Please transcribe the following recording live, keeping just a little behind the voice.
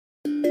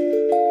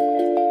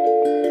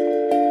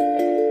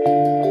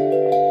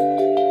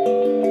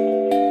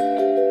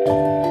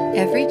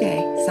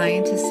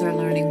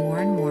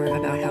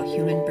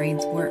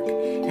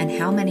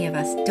how many of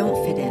us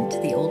don't fit into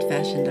the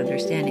old-fashioned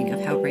understanding of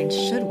how brains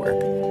should work.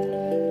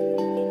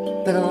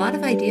 But a lot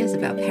of ideas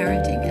about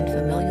parenting and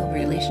familial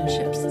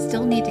relationships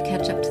still need to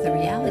catch up to the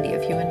reality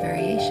of human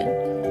variation.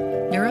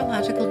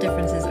 Neurological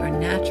differences are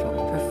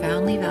natural,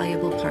 profoundly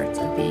valuable parts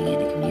of being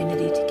in a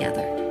community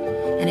together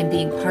and in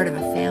being part of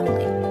a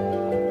family.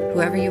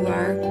 Whoever you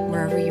are,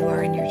 wherever you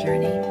are in your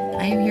journey,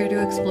 I am here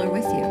to explore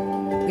with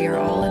you. We are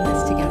all in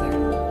this together.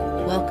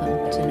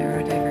 Welcome to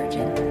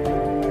Neurodiverging.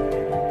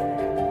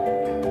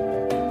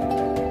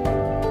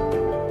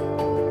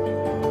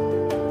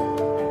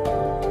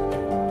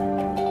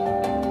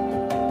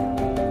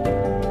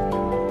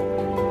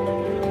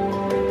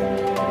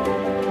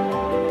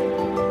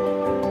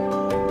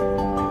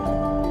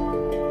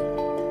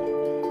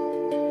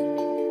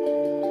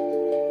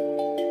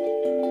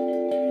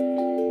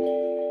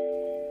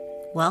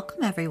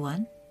 Welcome,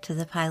 everyone, to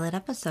the pilot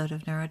episode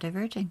of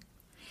Neurodiverging.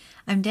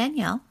 I'm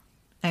Danielle.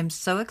 I'm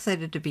so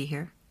excited to be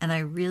here, and I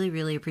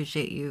really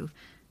appreciate you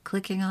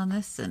clicking on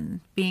this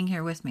and being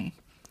here with me.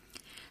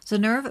 So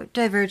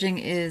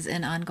Neurodiverging is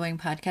an ongoing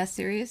podcast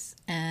series,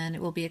 and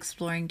it will be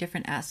exploring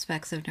different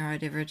aspects of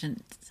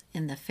neurodivergence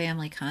in the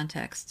family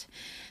context.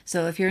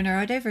 So if you're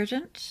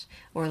neurodivergent,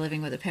 or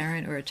living with a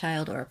parent or a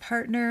child or a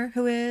partner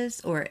who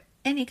is, or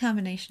any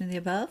combination of the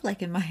above,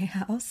 like in my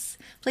house,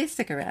 please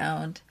stick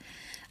around.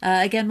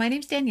 Again, my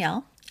name's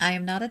Danielle. I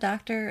am not a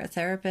doctor, a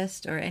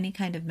therapist, or any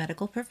kind of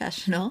medical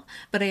professional,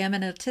 but I am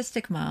an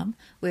autistic mom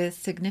with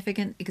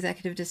significant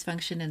executive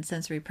dysfunction and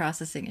sensory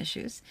processing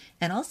issues,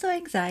 and also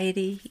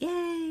anxiety.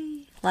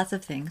 Yay! Lots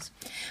of things.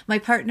 My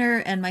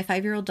partner and my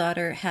 5-year-old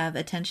daughter have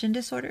attention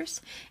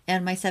disorders,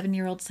 and my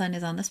 7-year-old son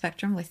is on the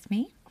spectrum with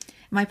me.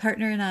 My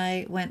partner and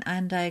I went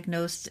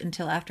undiagnosed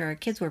until after our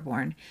kids were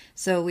born,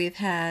 so we've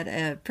had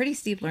a pretty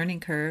steep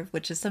learning curve,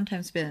 which has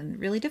sometimes been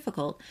really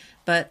difficult,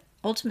 but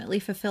ultimately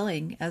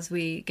fulfilling as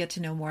we get to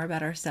know more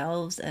about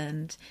ourselves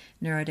and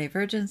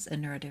neurodivergence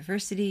and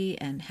neurodiversity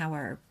and how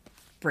our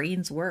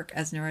brains work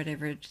as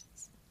neurodiverse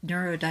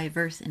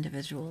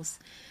individuals.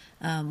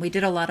 We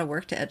did a lot of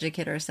work to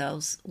educate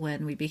ourselves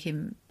when we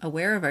became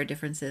aware of our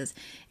differences,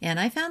 and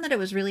I found that it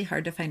was really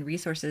hard to find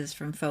resources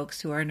from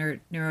folks who are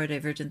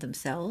neurodivergent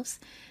themselves.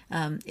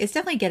 It's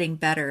definitely getting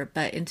better,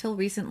 but until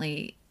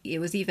recently, it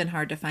was even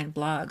hard to find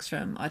blogs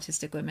from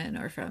autistic women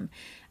or from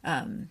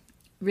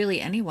really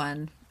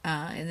anyone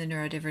in the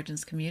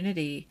neurodivergence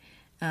community.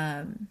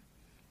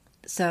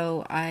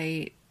 So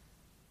I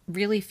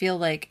really feel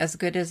like, as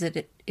good as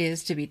it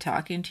is to be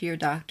talking to your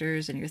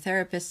doctors and your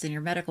therapists and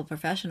your medical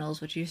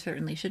professionals, which you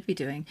certainly should be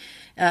doing,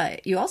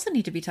 you also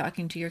need to be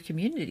talking to your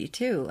community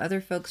too, other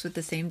folks with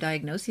the same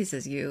diagnoses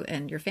as you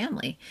and your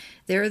family.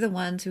 They're the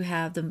ones who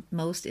have the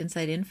most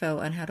inside info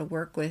on how to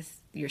work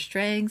with your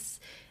strengths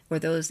or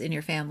those in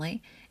your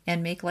family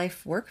and make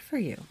life work for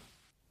you.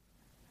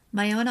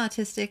 My own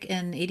autistic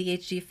and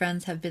ADHD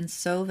friends have been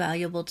so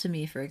valuable to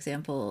me, for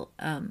example,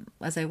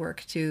 as I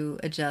work to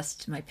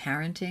adjust my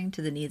parenting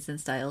to the needs and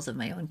styles of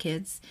my own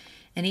kids.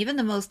 And even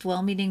the most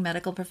well-meaning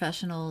medical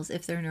professionals,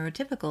 if they're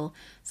neurotypical,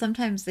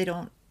 sometimes they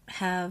don't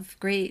have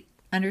great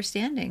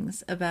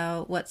understandings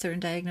about what certain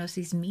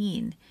diagnoses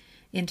mean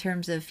in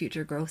terms of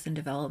future growth and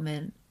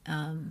development,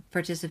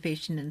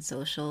 participation in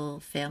social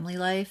family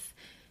life,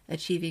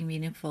 achieving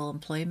meaningful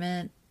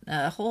employment,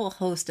 a whole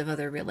host of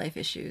other real-life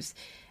issues.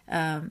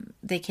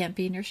 They can't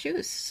be in your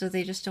shoes, so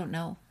they just don't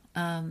know.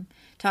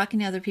 Talking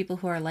to other people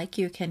who are like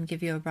you can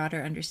give you a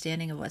broader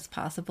understanding of what's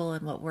possible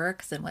and what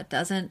works and what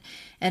doesn't.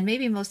 And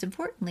maybe most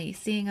importantly,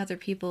 seeing other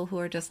people who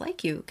are just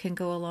like you can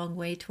go a long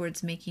way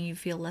towards making you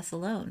feel less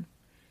alone.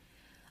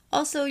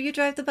 Also, you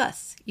drive the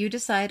bus. You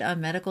decide on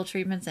medical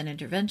treatments and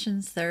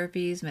interventions,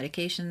 therapies,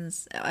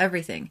 medications,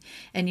 everything.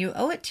 And you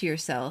owe it to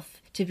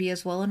yourself to be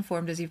as well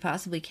informed as you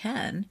possibly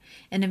can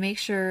and to make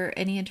sure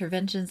any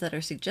interventions that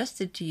are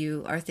suggested to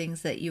you are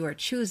things that you are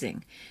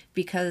choosing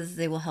because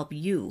they will help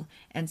you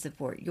and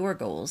support your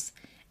goals,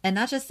 and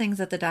not just things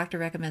that the doctor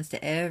recommends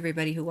to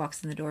everybody who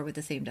walks in the door with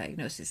the same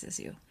diagnosis as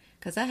you.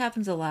 Because that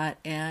happens a lot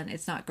and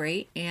it's not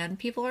great, and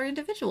people are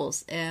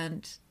individuals,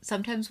 and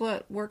sometimes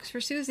what works for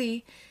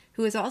Susie,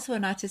 who is also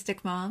an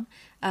autistic mom,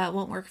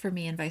 won't work for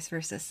me and vice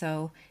versa.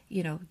 So,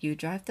 you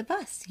drive the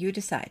bus, you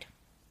decide.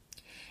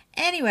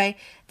 Anyway,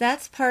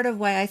 that's part of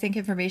why I think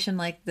information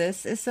like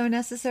this is so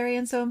necessary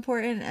and so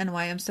important, and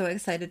why I'm so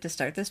excited to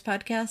start this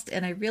podcast.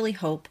 And I really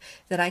hope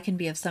that I can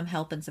be of some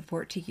help and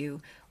support to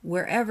you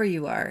wherever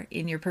you are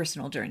in your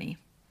personal journey.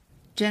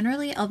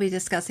 Generally, I'll be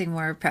discussing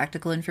more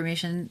practical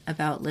information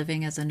about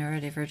living as a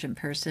neurodivergent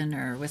person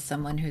or with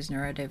someone who's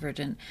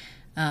neurodivergent.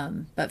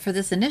 But for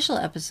this initial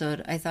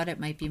episode, I thought it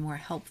might be more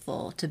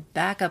helpful to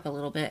back up a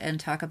little bit and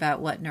talk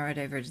about what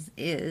neurodivergence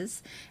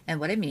is and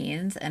what it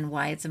means and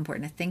why it's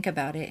important to think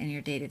about it in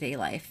your day-to-day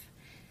life.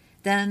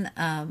 Then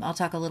I'll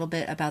talk a little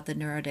bit about the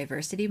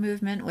neurodiversity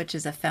movement, which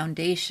is a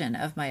foundation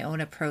of my own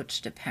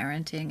approach to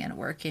parenting and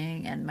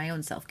working and my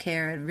own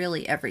self-care and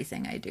really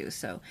everything I do.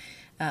 So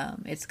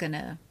it's going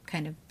to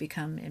kind of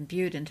become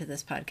imbued into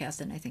this podcast,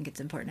 and I think it's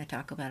important to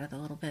talk about it a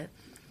little bit.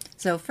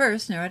 So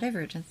first,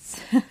 neurodivergence.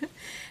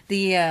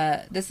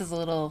 This is a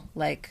little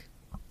like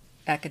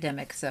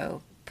academic,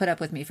 so put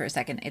up with me for a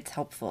second. It's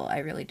helpful, I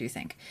really do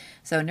think.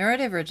 So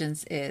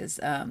neurodivergence is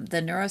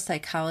the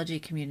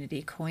neuropsychology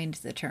community coined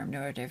the term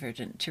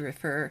neurodivergent to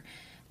refer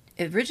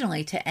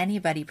originally to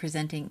anybody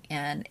presenting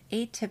an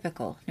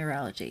atypical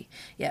neurology.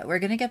 Yeah, we're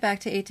going to get back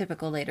to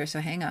atypical later, so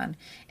hang on.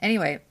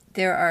 Anyway,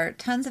 there are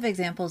tons of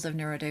examples of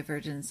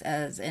neurodivergence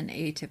as an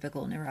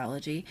atypical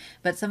neurology,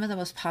 but some of the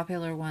most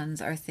popular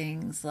ones are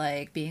things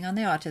like being on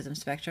the autism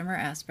spectrum or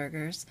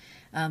Asperger's,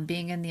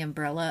 being in the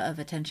umbrella of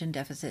attention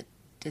deficit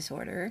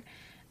disorder,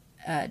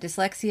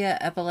 dyslexia,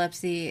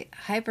 epilepsy,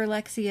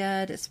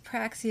 hyperlexia,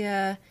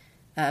 dyspraxia,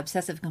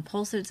 obsessive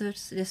compulsive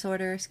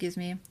disorder,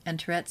 and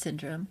Tourette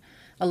syndrome,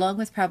 along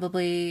with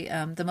probably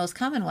the most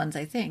common ones,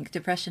 I think,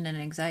 depression and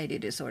anxiety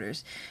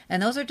disorders.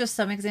 And those are just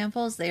some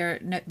examples. They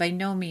are by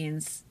no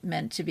means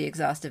meant to be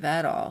exhaustive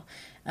at all.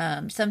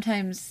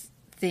 Sometimes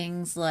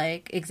things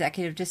like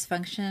executive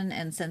dysfunction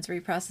and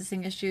sensory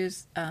processing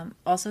issues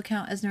also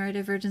count as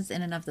neurodivergence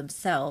in and of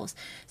themselves.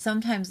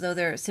 Sometimes, though,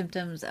 they're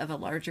symptoms of a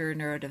larger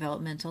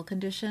neurodevelopmental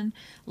condition,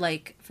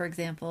 like, for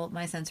example,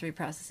 my sensory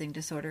processing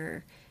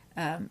disorder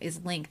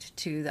is linked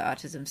to the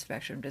autism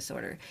spectrum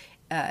disorder.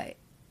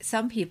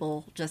 Some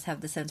people just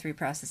have the sensory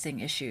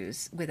processing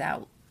issues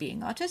without being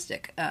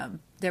autistic.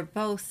 They are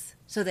both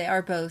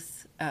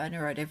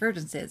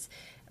neurodivergences,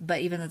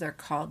 but even though they're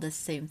called the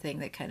same thing,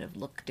 they kind of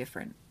look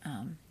different.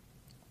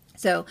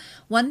 So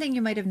one thing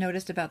you might have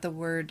noticed about the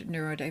word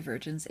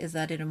neurodivergence is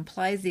that it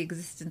implies the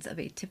existence of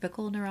a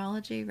typical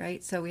neurology,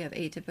 right? So we have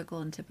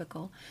atypical and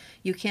typical.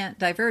 You can't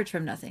diverge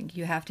from nothing.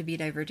 You have to be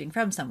diverging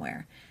from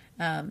somewhere.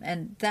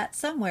 And that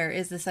somewhere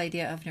is this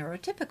idea of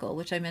neurotypical,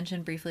 which I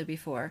mentioned briefly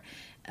before.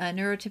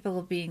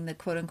 Neurotypical being the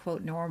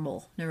quote-unquote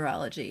normal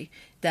neurology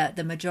that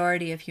the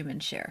majority of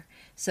humans share.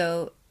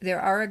 So there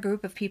are a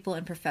group of people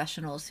and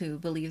professionals who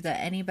believe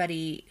that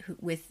anybody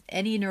with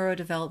any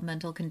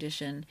neurodevelopmental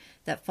condition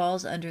that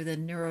falls under the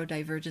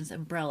neurodivergence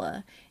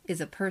umbrella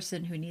is a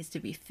person who needs to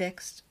be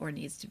fixed or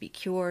needs to be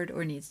cured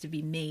or needs to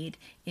be made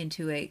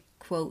into a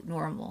quote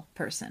normal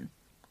person.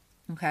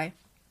 Okay?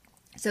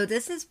 So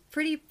this is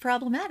pretty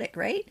problematic,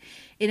 right?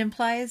 It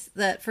implies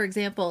that, for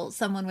example,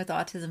 someone with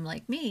autism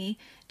like me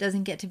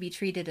doesn't get to be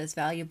treated as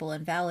valuable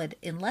and valid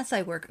unless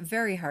I work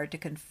very hard to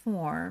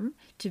conform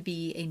to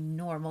be a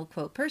normal,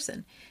 quote,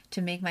 person,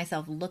 to make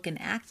myself look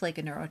and act like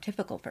a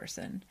neurotypical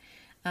person.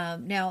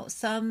 Now,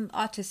 some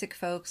autistic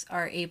folks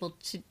are able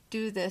to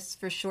do this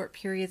for short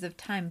periods of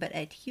time, but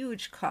at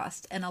huge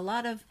cost. And a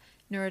lot of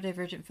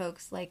neurodivergent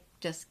folks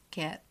just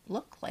can't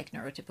look like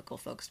neurotypical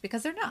folks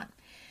because they're not.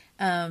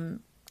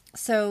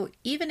 So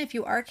even if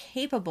you are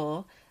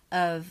capable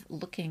of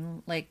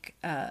looking like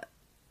a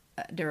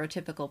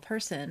neurotypical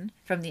person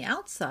from the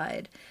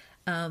outside,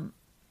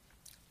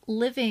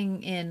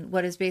 living in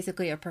what is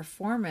basically a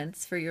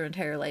performance for your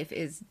entire life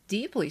is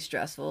deeply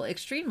stressful,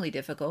 extremely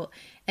difficult,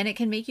 and it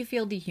can make you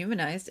feel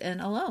dehumanized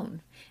and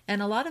alone. And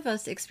a lot of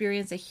us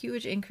experience a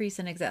huge increase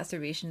in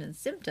exacerbation in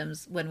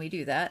symptoms when we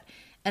do that.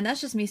 And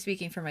that's just me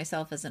speaking for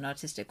myself as an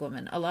autistic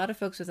woman. A lot of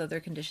folks with other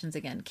conditions,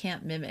 again,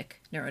 can't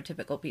mimic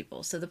neurotypical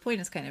people. So the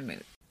point is kind of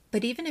moot.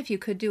 But even if you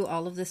could do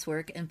all of this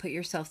work and put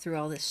yourself through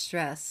all this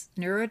stress,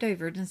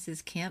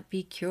 neurodivergences can't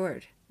be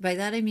cured. By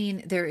that I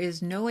mean there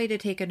is no way to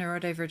take a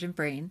neurodivergent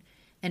brain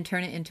and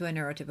turn it into a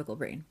neurotypical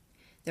brain.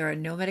 There are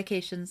no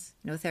medications,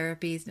 no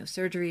therapies, no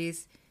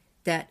surgeries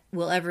that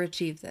will ever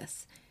achieve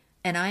this.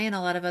 And I and a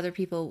lot of other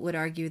people would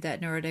argue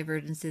that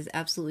neurodivergences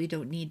absolutely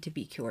don't need to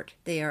be cured.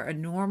 They are a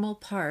normal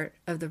part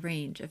of the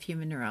range of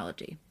human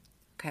neurology.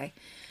 Okay?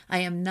 I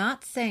am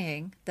not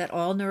saying that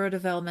all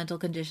neurodevelopmental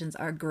conditions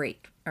are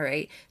great, all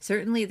right?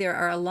 Certainly there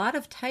are a lot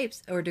of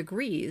types or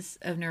degrees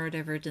of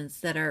neurodivergence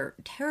that are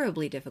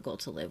terribly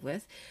difficult to live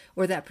with,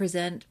 or that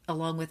present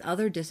along with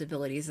other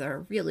disabilities that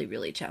are really,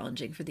 really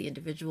challenging for the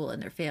individual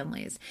and their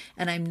families.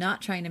 And I'm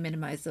not trying to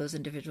minimize those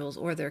individuals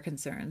or their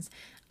concerns.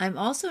 I'm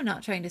also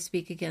not trying to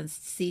speak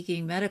against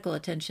seeking medical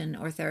attention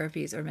or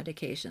therapies or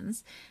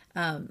medications.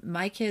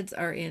 My kids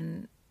are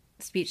in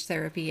speech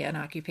therapy and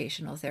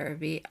occupational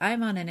therapy.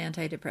 I'm on an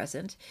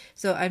antidepressant,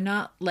 so I'm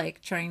not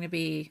trying to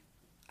be,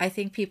 I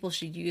think people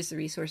should use the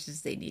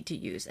resources they need to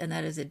use, and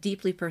that is a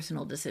deeply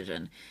personal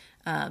decision.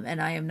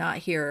 And I am not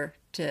here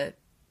to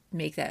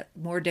make that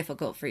more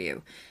difficult for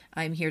you.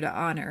 I'm here to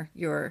honor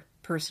your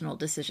personal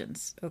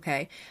decisions,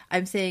 okay?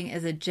 I'm saying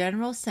as a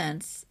general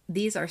sense,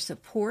 these are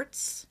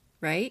supports,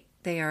 right?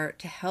 They are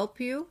to help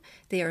you.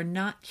 They are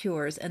not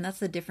cures, and that's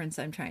the difference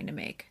I'm trying to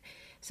make.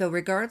 So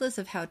regardless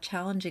of how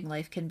challenging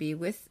life can be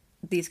with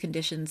these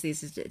conditions,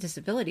 these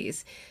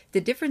disabilities, the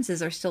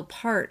differences are still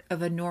part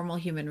of a normal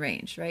human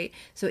range, right?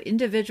 So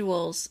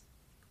individuals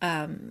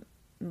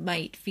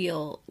might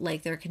feel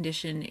like their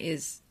condition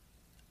is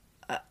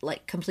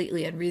like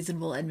completely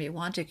unreasonable and may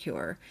want a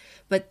cure,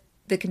 but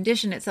the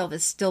condition itself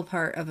is still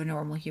part of a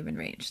normal human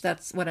range.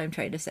 That's what I'm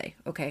trying to say.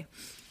 Okay.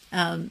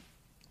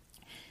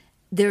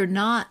 They're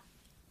not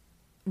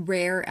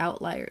rare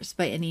outliers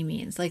by any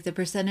means. Like the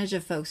percentage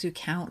of folks who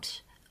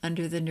count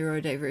under the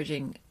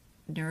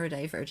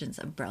neurodivergence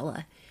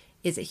umbrella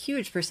is a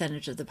huge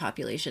percentage of the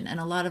population, and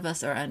a lot of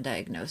us are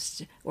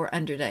undiagnosed or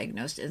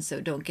underdiagnosed, and so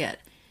don't get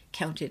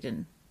counted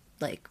in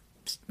like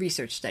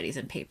research studies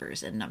and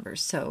papers and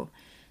numbers. So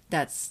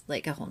that's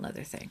like a whole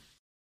nother thing.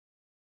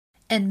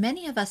 And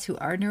many of us who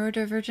are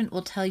neurodivergent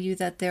will tell you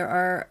that there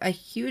are a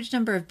huge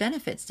number of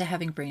benefits to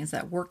having brains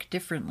that work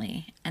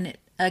differently. And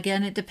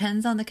it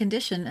depends on the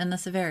condition and the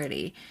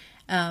severity.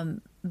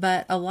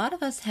 But a lot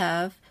of us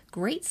have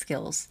great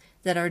skills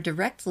that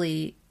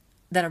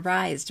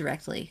arise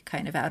directly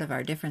kind of out of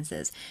our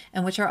differences,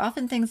 and which are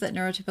often things that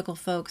neurotypical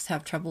folks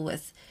have trouble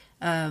with.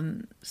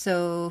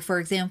 So for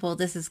example,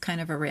 this is kind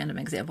of a random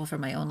example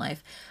from my own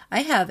life.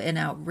 I have an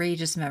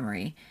outrageous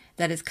memory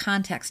that is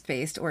context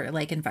based or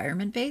like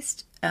environment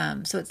based.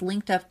 So it's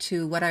linked up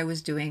to what I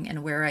was doing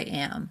and where I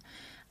am,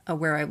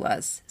 where I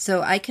was.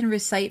 So I can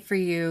recite for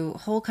you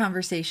whole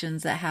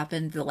conversations that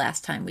happened the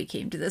last time we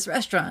came to this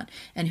restaurant,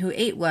 and who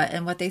ate what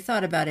and what they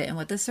thought about it and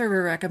what the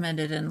server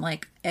recommended and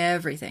like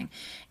everything.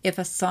 If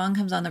a song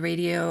comes on the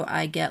radio,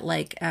 I get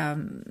like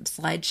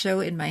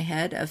slideshow in my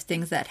head of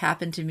things that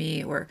happened to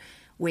me or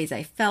ways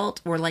I felt,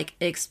 or like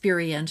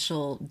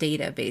experiential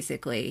data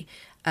basically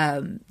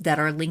that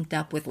are linked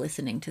up with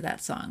listening to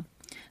that song.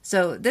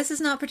 So this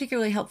is not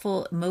particularly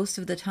helpful most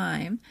of the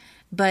time,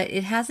 but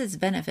it has its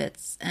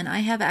benefits. And I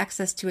have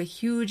access to a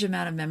huge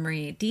amount of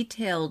memory,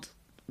 detailed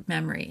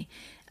memory,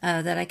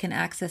 that I can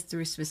access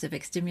through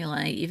specific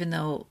stimuli, even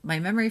though my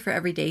memory for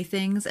everyday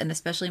things, and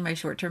especially my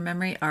short-term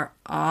memory, are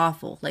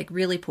awful, like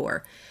really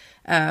poor.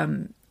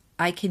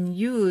 I can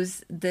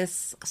use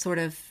this sort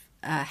of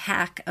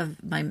hack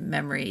of my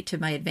memory to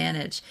my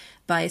advantage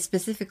by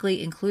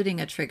specifically including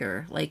a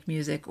trigger like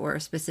music or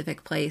a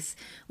specific place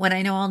when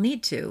I know I'll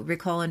need to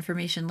recall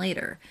information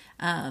later.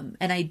 And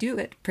I do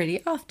it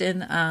pretty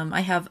often.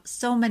 I've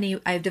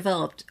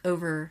developed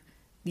over,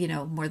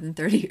 more than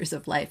 30 years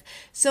of life,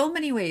 so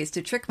many ways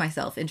to trick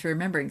myself into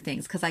remembering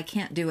things because I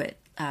can't do it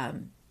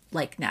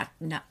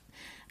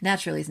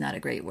naturally is not a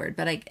great word,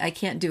 but I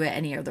can't do it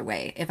any other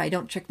way. If I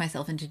don't trick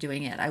myself into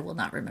doing it, I will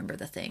not remember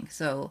the thing.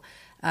 So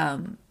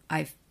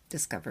I've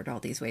discovered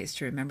all these ways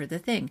to remember the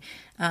thing.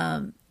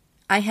 I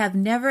have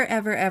never,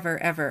 ever,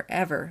 ever, ever,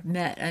 ever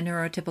met a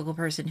neurotypical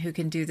person who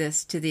can do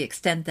this to the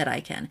extent that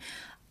I can.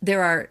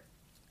 There are,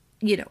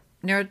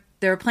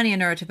 there are plenty of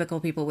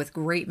neurotypical people with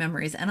great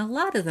memories, and a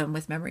lot of them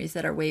with memories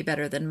that are way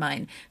better than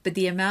mine. But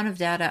the amount of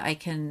data I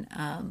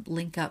can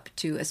link up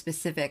to a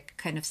specific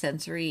kind of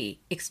sensory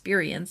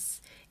experience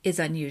is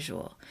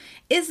unusual.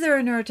 Is there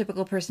a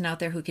neurotypical person out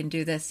there who can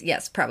do this?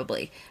 Yes,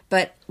 probably.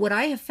 But what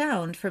I have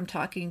found from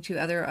talking to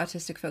other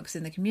autistic folks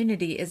in the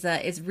community is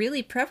that it's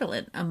really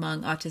prevalent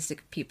among autistic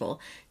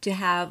people to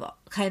have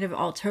kind of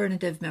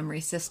alternative memory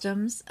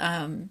systems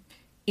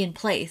in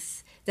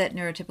place that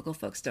neurotypical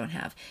folks don't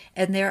have.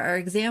 And there are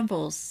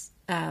examples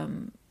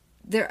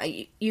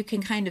you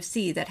can kind of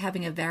see that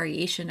having a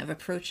variation of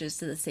approaches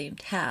to the same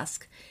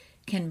task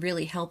can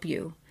really help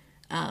you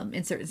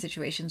in certain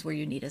situations where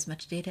you need as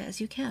much data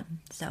as you can.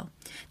 So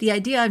the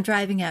idea I'm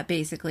driving at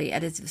basically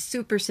at its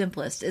super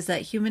simplest is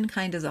that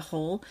humankind as a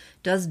whole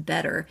does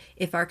better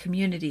if our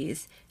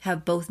communities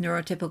have both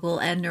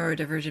neurotypical and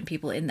neurodivergent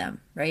people in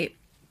them, right?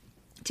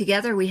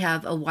 Together we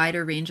have a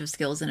wider range of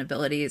skills and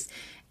abilities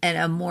and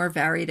a more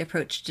varied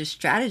approach to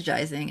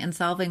strategizing and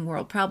solving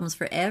world problems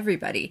for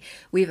everybody.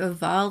 We've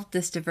evolved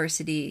this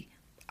diversity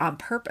on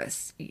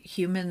purpose.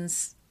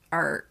 Humans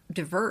are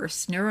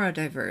diverse,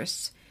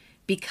 neurodiverse,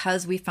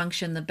 because we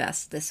function the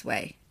best this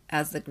way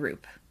as the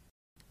group.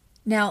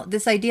 Now,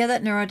 this idea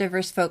that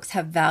neurodiverse folks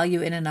have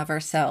value in and of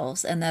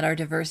ourselves, and that our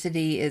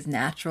diversity is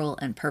natural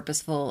and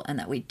purposeful, and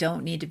that we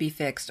don't need to be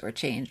fixed or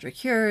changed or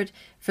cured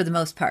for the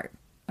most part,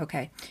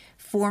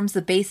 forms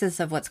the basis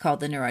of what's called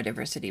the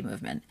neurodiversity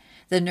movement.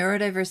 The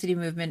neurodiversity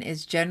movement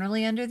is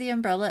generally under the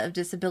umbrella of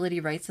disability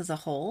rights as a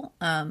whole.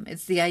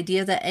 It's the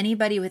idea that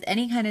anybody with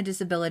any kind of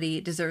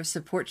disability deserves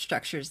support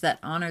structures that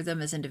honor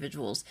them as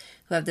individuals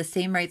who have the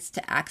same rights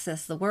to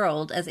access the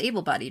world as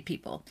able-bodied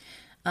people.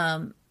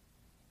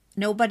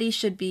 Nobody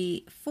should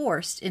be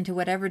forced into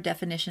whatever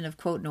definition of,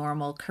 quote,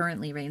 normal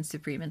currently reigns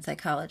supreme in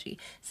psychology.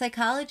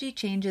 Psychology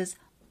changes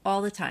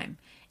all the time,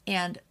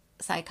 and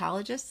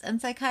psychologists and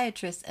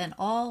psychiatrists and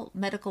all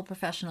medical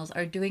professionals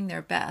are doing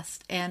their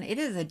best, and it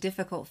is a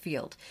difficult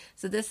field.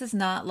 So this is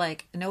not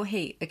like no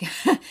hate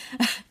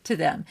to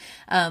them.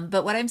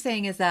 But what I'm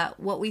saying is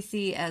that what we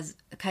see as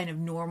kind of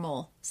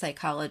normal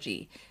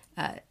psychology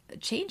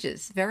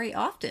changes very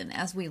often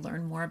as we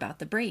learn more about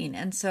the brain.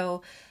 And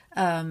so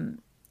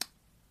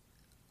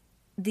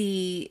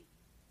the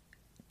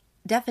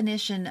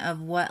definition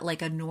of what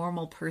like a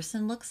normal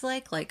person looks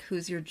like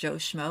who's your Joe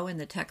Schmo in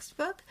the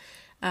textbook,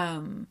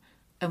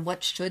 and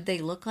what should they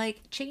look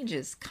like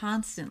changes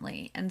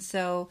constantly. And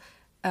so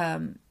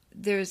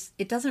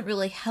it doesn't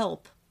really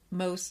help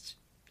most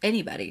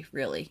anybody,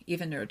 really,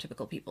 even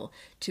neurotypical people,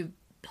 to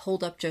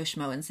hold up Joe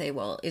Schmo and say,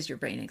 well, is your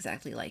brain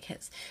exactly like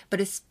his? But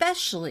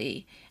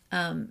especially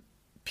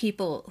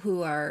people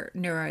who are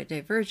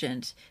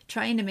neurodivergent,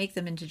 trying to make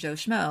them into Joe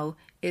Schmo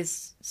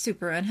is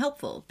super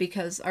unhelpful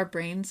because our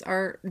brains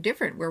are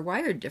different. We're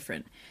wired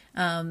different.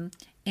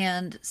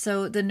 And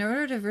so the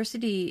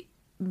neurodiversity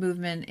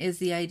movement is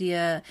the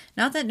idea,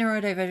 not that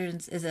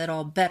neurodivergence is at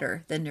all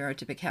better than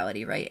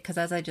neurotypicality, right? Because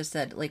as I just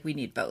said, like, we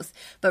need both,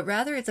 but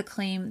rather it's a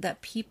claim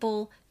that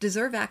people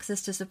deserve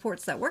access to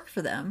supports that work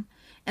for them,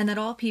 and that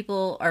all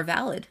people are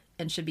valid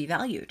and should be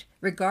valued,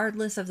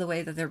 regardless of the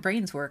way that their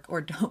brains work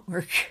or don't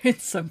work in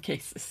some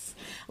cases,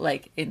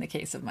 like in the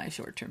case of my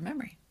short-term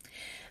memory.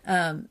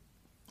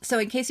 So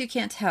in case you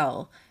can't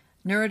tell,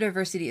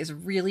 neurodiversity is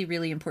really,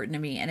 really important to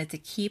me, and it's a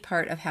key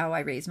part of how I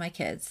raise my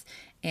kids.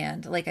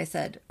 And like I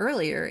said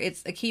earlier,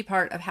 it's a key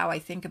part of how I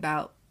think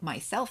about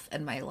myself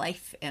and my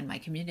life and my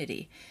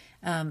community.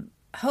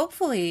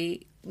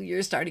 Hopefully,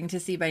 you're starting to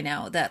see by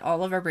now that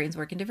all of our brains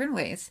work in different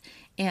ways.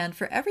 And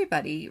for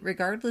everybody,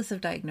 regardless of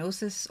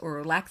diagnosis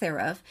or lack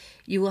thereof,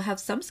 you will have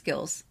some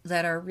skills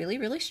that are really,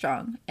 really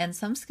strong and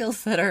some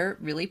skills that are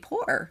really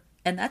poor.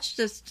 And that's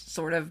just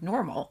sort of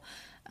normal.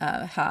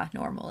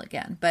 Normal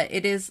again. But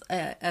it is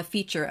a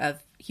feature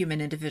of human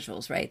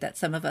individuals, right? That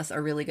some of us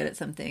are really good at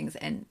some things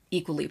and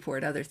equally poor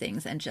at other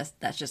things, and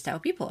that's just how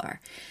people are.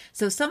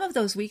 So some of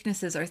those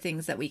weaknesses are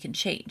things that we can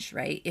change,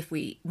 right? If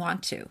we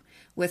want to,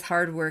 with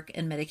hard work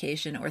and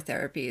medication or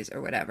therapies or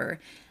whatever.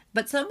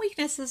 But some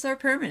weaknesses are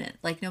permanent.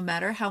 Like, no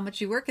matter how much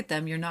you work at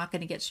them, you're not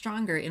going to get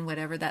stronger in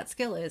whatever that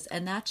skill is.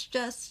 And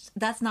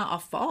that's not a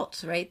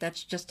fault, right?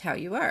 That's just how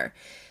you are.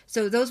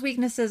 So those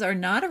weaknesses are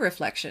not a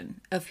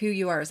reflection of who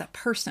you are as a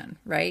person,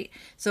 right?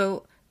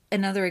 So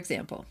another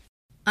example,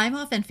 I'm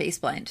often face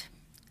blind.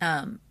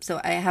 So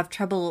I have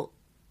trouble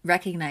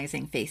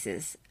recognizing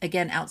faces,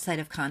 again, outside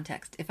of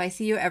context. If I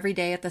see you every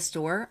day at the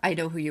store, I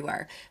know who you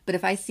are. But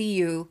if I see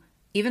you,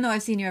 even though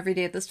I've seen you every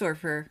day at the store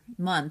for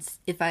months,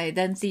 if I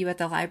then see you at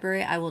the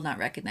library, I will not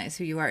recognize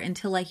who you are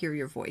until I hear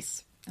your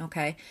voice.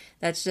 Okay?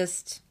 That's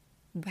just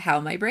how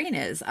my brain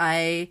is.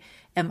 I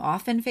am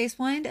often face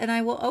blind, and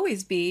I will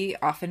always be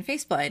often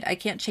face blind. I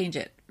can't change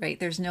it, right?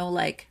 There's no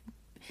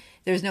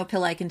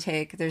pill I can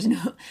take. There's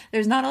not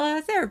a lot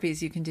of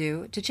therapies you can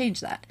do to change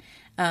that.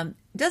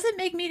 Does it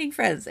make meeting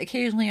friends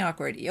occasionally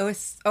awkward?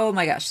 Oh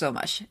my gosh, so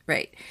much,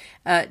 right?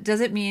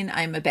 Does it mean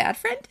I'm a bad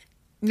friend?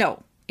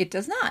 No. It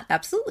does not.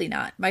 Absolutely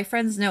not. My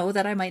friends know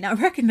that I might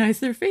not recognize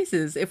their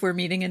faces if we're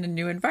meeting in a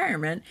new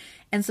environment.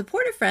 And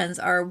supportive friends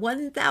are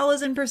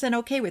 1000%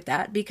 okay with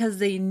that because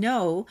they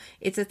know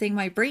it's a thing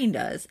my brain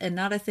does and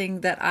not a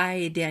thing that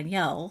I,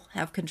 Danielle,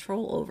 have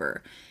control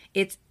over.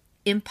 It's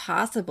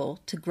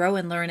impossible to grow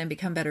and learn and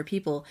become better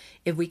people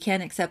if we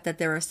can't accept that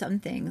there are some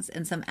things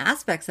and some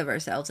aspects of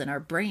ourselves and our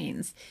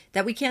brains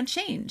that we can't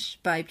change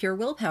by pure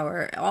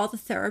willpower, all the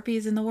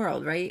therapies in the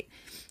world, right?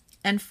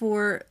 And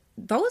for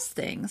those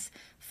things,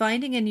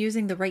 finding and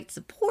using the right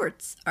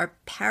supports are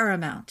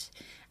paramount.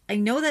 I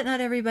know that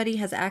not everybody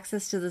has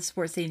access to the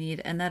supports they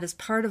need, and that is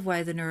part of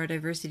why the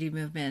neurodiversity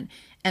movement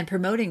and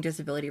promoting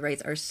disability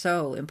rights are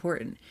so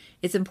important.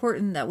 It's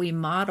important that we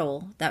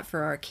model that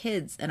for our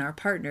kids and our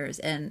partners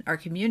and our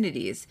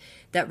communities,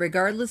 that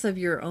regardless of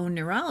your own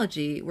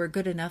neurology, we're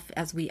good enough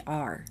as we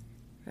are,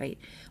 right?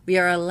 We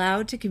are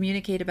allowed to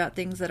communicate about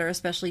things that are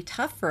especially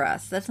tough for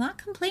us. That's not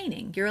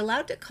complaining. You're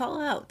allowed to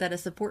call out that a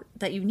support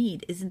that you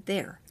need isn't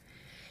there.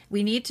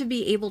 We need to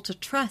be able to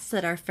trust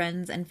that our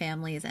friends and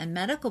families and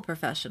medical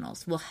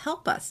professionals will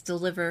help us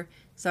develop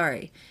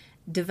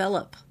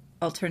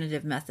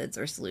alternative methods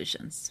or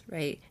solutions,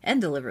 right? And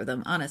deliver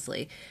them,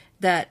 honestly,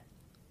 that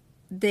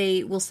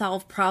they will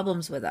solve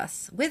problems with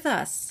us.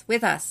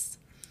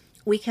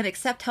 We can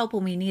accept help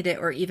when we need it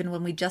or even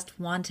when we just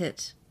want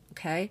it,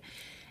 okay?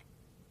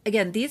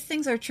 Again, these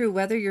things are true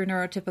whether you're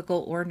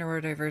neurotypical or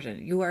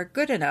neurodivergent. You are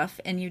good enough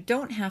and you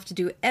don't have to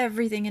do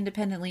everything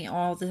independently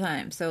all the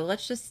time. So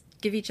let's just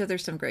give each other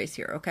some grace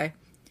here, okay?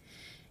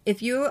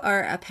 If you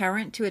are a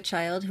parent to a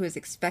child who is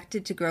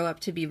expected to grow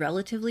up to be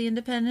relatively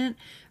independent,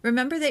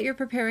 remember that you're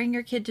preparing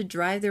your kid to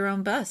drive their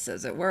own bus,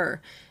 as it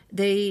were.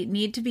 They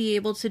need to be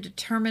able to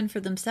determine for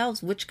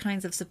themselves which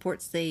kinds of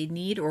supports they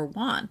need or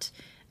want,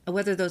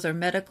 whether those are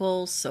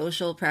medical,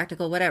 social,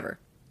 practical, whatever,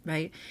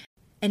 right?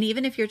 And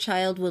even if your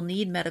child will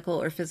need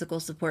medical or physical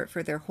support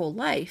for their whole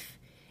life,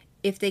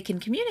 if they can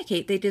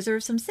communicate, they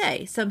deserve some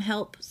say, some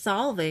help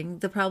solving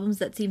the problems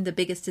that seem the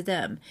biggest to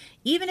them,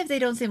 even if they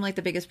don't seem like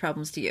the biggest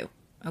problems to you,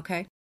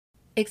 okay?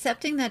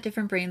 Accepting that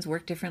different brains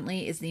work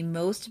differently is the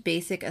most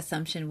basic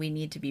assumption we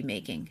need to be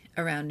making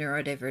around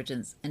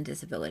neurodivergence and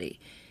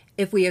disability.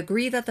 If we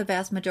agree that the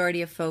vast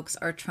majority of folks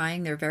are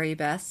trying their very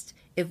best,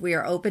 if we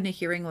are open to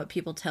hearing what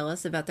people tell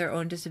us about their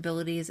own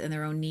disabilities and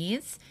their own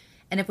needs,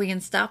 and if we can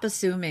stop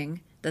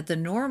assuming that the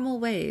normal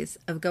ways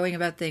of going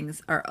about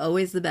things are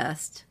always the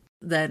best,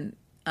 then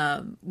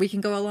we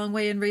can go a long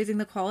way in raising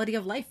the quality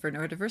of life for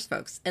neurodiverse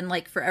folks and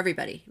like for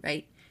everybody,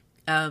 right?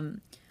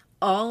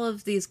 All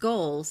of these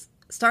goals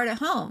start at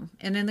home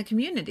and in the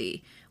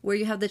community, where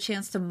you have the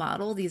chance to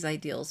model these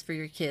ideals for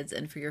your kids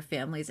and for your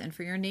families and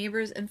for your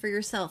neighbors and for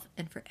yourself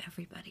and for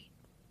everybody.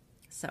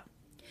 So,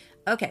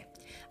 okay.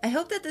 I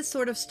hope that this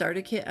sort of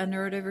starter kit on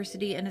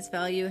neurodiversity and its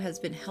value has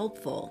been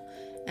helpful.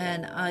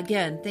 And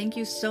again, thank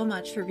you so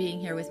much for being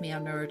here with me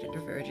on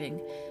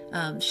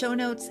Neurodiverging. Show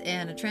notes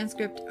and a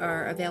transcript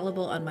are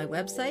available on my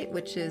website,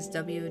 which is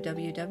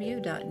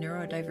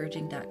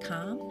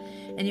www.neurodiverging.com.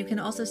 And you can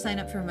also sign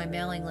up for my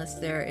mailing list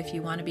there if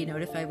you want to be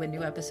notified when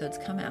new episodes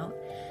come out.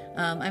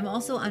 I'm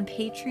also on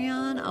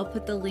Patreon. I'll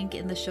put the link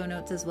in the show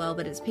notes as well,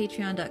 but it's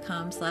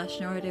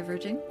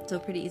patreon.com/neurodiverging. So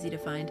pretty easy to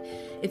find.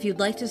 If you'd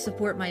like to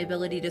support my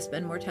ability to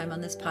spend more time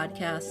on this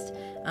podcast,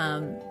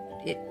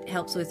 it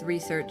helps with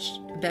research,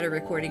 better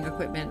recording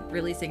equipment,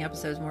 releasing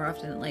episodes more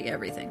often, like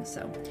everything.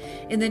 So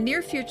in the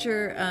near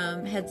future,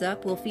 heads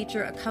up, we'll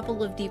feature a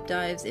couple of deep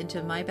dives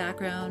into my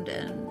background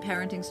and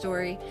parenting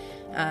story,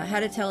 how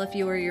to tell if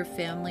you or your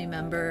family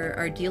member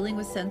are dealing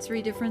with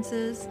sensory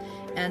differences,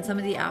 and some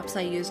of the apps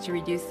I use to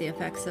reduce the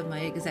effects of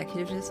my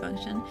executive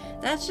dysfunction.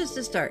 That's just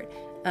a start.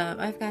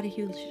 I've got a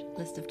huge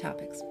list of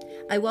topics.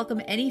 I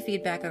welcome any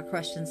feedback or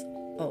questions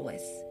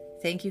always.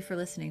 Thank you for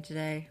listening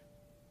today.